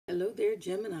Hello there,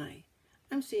 Gemini.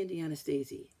 I'm Sandy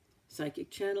Anastasi,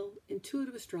 psychic channel,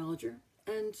 intuitive astrologer,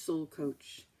 and soul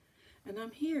coach. And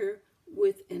I'm here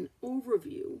with an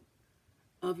overview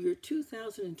of your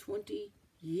 2020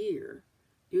 year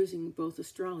using both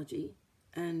astrology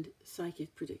and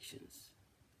psychic predictions.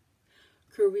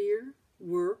 Career,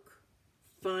 work,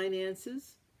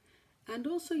 finances, and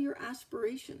also your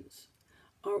aspirations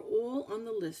are all on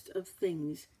the list of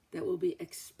things that will be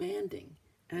expanding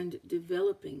and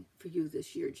developing for you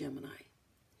this year, Gemini.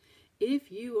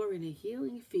 If you are in a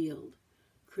healing field,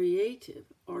 creative,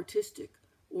 artistic,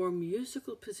 or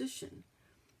musical position,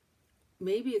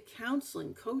 maybe a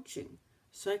counseling, coaching,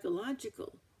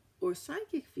 psychological, or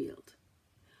psychic field,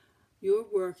 your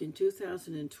work in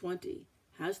 2020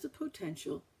 has the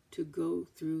potential to go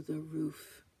through the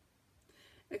roof.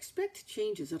 Expect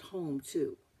changes at home,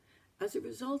 too, as a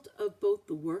result of both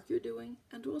the work you're doing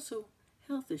and also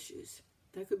health issues.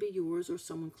 That could be yours or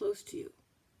someone close to you.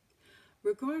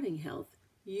 Regarding health,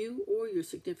 you or your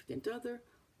significant other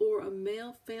or a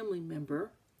male family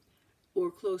member or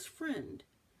close friend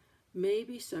may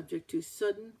be subject to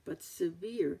sudden but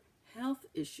severe health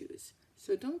issues.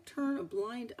 So don't turn a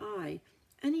blind eye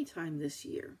anytime this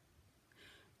year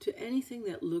to anything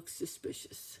that looks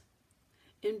suspicious.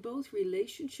 In both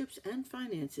relationships and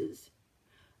finances,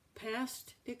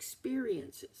 past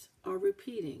experiences are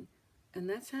repeating, and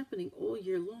that's happening all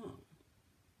year long.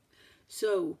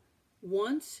 So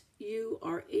once you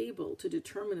are able to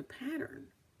determine a pattern,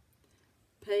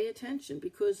 pay attention,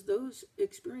 because those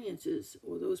experiences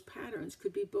or those patterns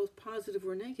could be both positive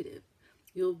or negative.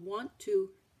 You'll want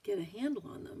to get a handle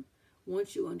on them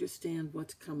once you understand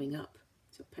what's coming up.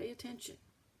 So pay attention.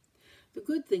 The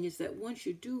good thing is that once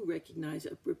you do recognize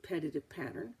a repetitive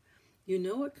pattern, you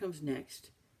know what comes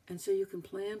next, and so you can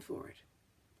plan for it.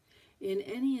 In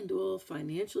any and all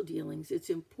financial dealings,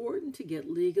 it's important to get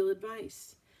legal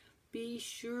advice. Be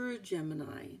sure,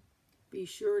 Gemini, be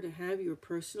sure to have your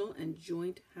personal and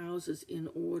joint houses in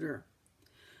order.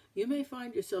 You may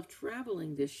find yourself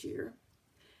traveling this year,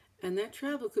 and that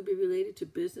travel could be related to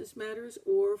business matters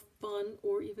or fun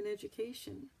or even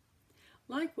education.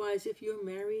 Likewise, if you're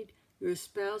married, your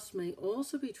spouse may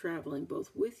also be traveling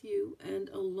both with you and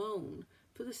alone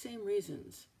for the same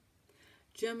reasons.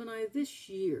 Gemini, this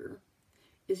year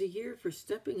is a year for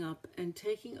stepping up and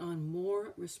taking on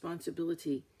more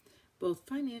responsibility, both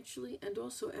financially and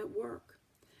also at work.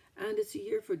 And it's a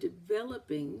year for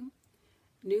developing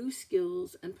new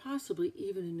skills and possibly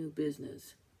even a new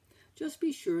business. Just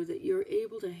be sure that you're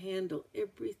able to handle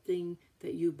everything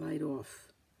that you bite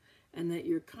off, and that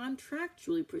you're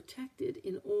contractually protected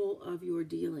in all of your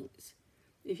dealings.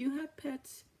 If you have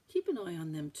pets, keep an eye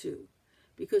on them too,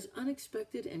 because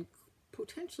unexpected and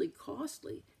potentially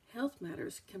costly health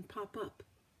matters can pop up.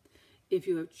 If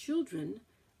you have children,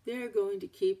 they're going to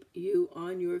keep you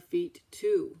on your feet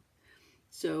too.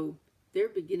 So they're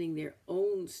beginning their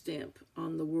own stamp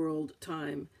on the world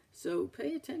time. So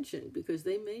pay attention, because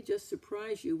they may just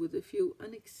surprise you with a few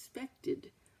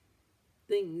unexpected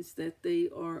things that they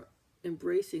are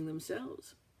embracing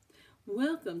themselves.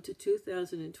 Welcome to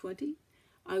 2020.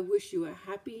 I wish you a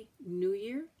happy new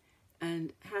year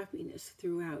and happiness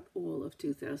throughout all of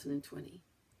 2020.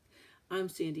 I'm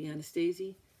Sandy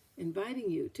Anastasi, inviting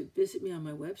you to visit me on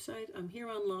my website. I'm here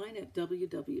online at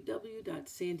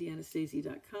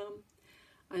www.sandyanastasi.com.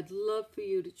 I'd love for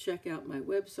you to check out my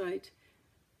website,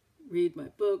 read my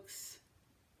books,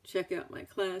 check out my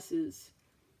classes,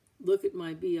 look at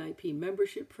my VIP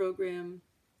membership program.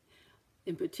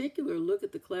 In particular, look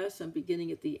at the class I'm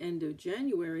beginning at the end of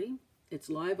January. It's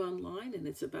live online, and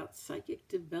it's about psychic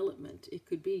development. It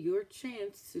could be your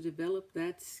chance to develop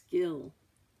that skill.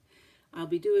 I'll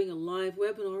be doing a live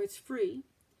webinar. It's free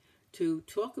to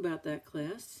talk about that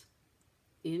class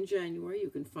in January. You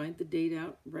can find the date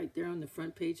out right there on the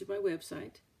front page of my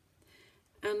website.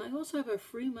 And I also have a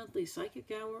free monthly psychic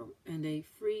hour and a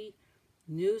free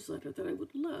newsletter that I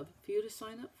would love for you to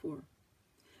sign up for.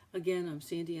 Again, I'm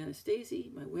Sandy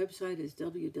Anastasi. My website is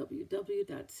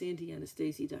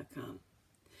www.sandyanastasi.com.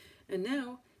 And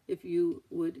now, if you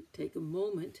would take a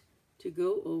moment to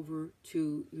go over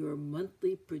to your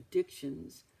monthly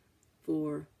predictions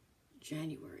for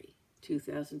January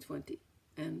 2020.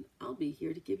 And I'll be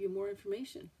here to give you more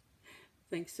information.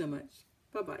 Thanks so much.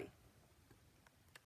 Bye-bye.